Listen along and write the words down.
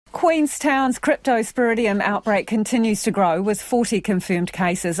Queenstown's cryptosporidium outbreak continues to grow with 40 confirmed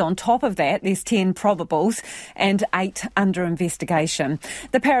cases. On top of that, there's 10 probables and 8 under investigation.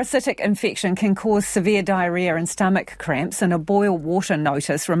 The parasitic infection can cause severe diarrhoea and stomach cramps, and a boil water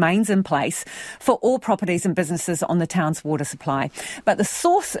notice remains in place for all properties and businesses on the town's water supply. But the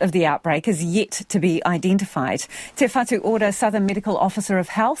source of the outbreak is yet to be identified. Te Whatu Ora Southern Medical Officer of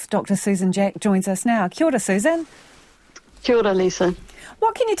Health, Dr. Susan Jack, joins us now. Kia ora, Susan. Kia ora, Lisa.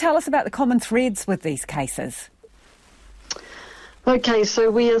 What can you tell us about the common threads with these cases? Okay,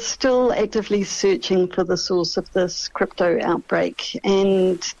 so we are still actively searching for the source of this crypto outbreak,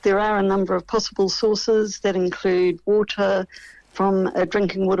 and there are a number of possible sources that include water from a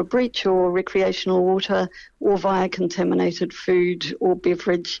drinking water breach or recreational water, or via contaminated food or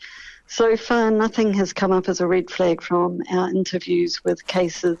beverage. So far, nothing has come up as a red flag from our interviews with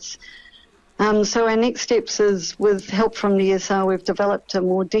cases. So our next steps is, with help from the ESR, we've developed a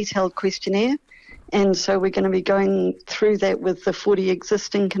more detailed questionnaire, and so we're going to be going through that with the 40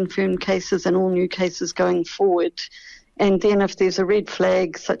 existing confirmed cases and all new cases going forward. And then if there's a red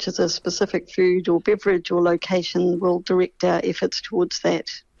flag, such as a specific food or beverage or location, we'll direct our efforts towards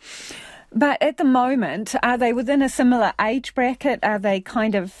that. But at the moment, are they within a similar age bracket? Are they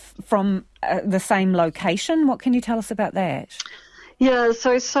kind of from the same location? What can you tell us about that? Yeah,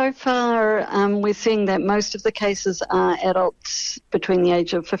 so far we're seeing that most of the cases are adults between the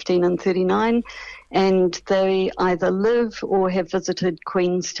age of 15 and 39, and they either live or have visited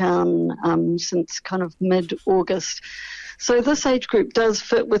Queenstown since kind of mid-August. So this age group does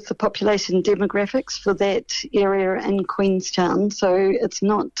fit with the population demographics for that area in Queenstown, so it's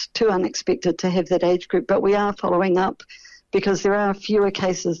not too unexpected to have that age group, but we are following up because there are fewer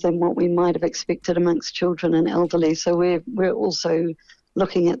cases than what we might have expected amongst children and elderly. So we're also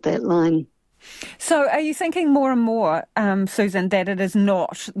looking at that line. So are you thinking more and more, Susan, that it is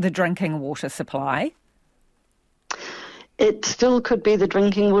not the drinking water supply? It still could be the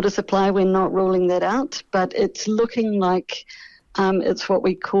drinking water supply. We're not ruling that out, but it's looking like it's what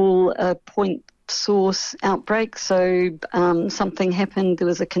we call a point source outbreak. So something happened, there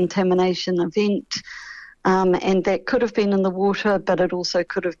was a contamination event, and that could have been in the water, but it also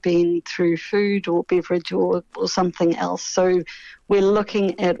could have been through food or beverage or something else. So we're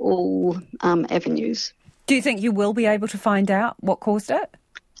looking at all avenues. Do you think you will be able to find out what caused it?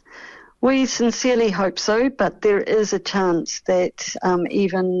 We sincerely hope so, but there is a chance that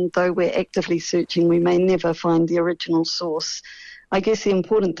even though we're actively searching, we may never find the original source. I guess the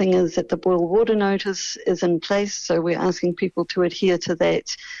important thing is that the boil water notice is in place, so we're asking people to adhere to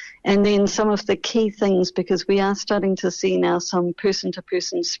that. And then some of the key things, because we are starting to see now some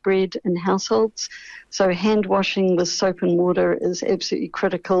person-to-person spread in households. So hand washing with soap and water is absolutely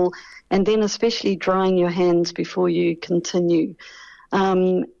critical. And then especially drying your hands before you continue.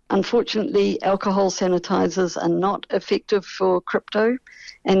 Unfortunately, alcohol sanitizers are not effective for crypto.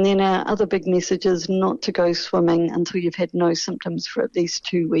 And then our other big message is not to go swimming until you've had no symptoms for at least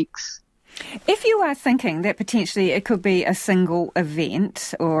 2 weeks. If you are thinking that potentially it could be a single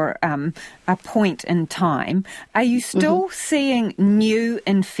event or a point in time, are you still seeing new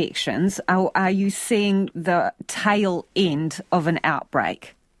infections, or are you seeing the tail end of an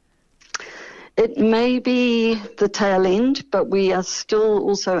outbreak? It may be the tail end, but we are still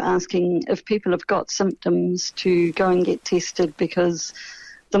also asking if people have got symptoms to go and get tested, because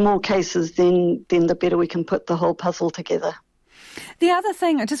the more cases, then the better we can put the whole puzzle together. The other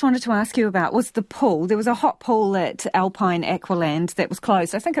thing I just wanted to ask you about was the pool. There was a hot pool at Alpine Aqualand that was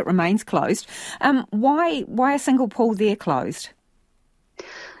closed. I think it remains closed. Why a single pool there closed?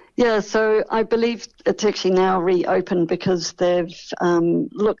 Yeah, so I believe it's actually now reopened because they've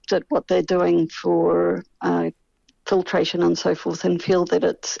looked at what they're doing for filtration and so forth and feel that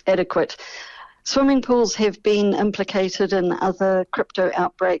it's adequate. Swimming pools have been implicated in other crypto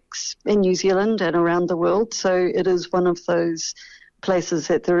outbreaks in New Zealand and around the world, so it is one of those places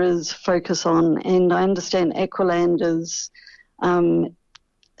that there is focus on. And I understand Aqualand is,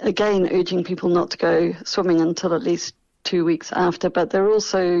 again, urging people not to go swimming until at least 2 weeks after, but they're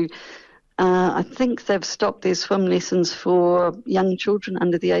also, I think they've stopped their swim lessons for young children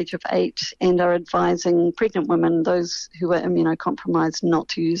under the age of 8 and are advising pregnant women, those who are immunocompromised, not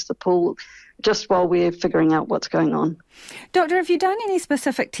to use the pool, just while we're figuring out what's going on. Doctor, have you done any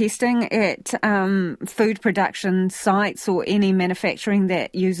specific testing at food production sites or any manufacturing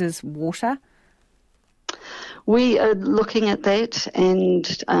that uses water? We are looking at that and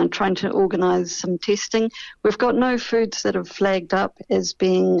trying to organise some testing. We've got no foods that have flagged up as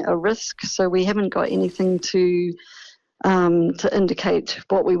being a risk, so we haven't got anything to indicate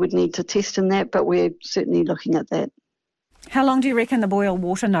what we would need to test in that, but we're certainly looking at that. How long do you reckon the boil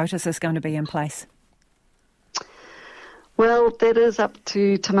water notice is going to be in place? Well, that is up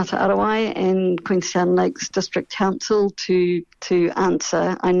to Tamata Arawai and Queenstown Lakes District Council to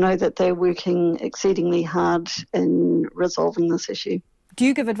answer. I know that they're working exceedingly hard in resolving this issue. Do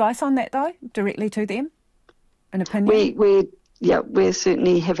you give advice on that, though, directly to them? An opinion? We're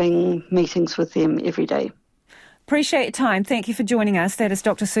certainly having meetings with them every day. Appreciate your time. Thank you for joining us. That is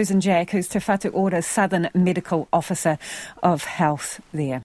Dr. Susan Jack, who's Te Whatu Ora's Southern Medical Officer of Health there.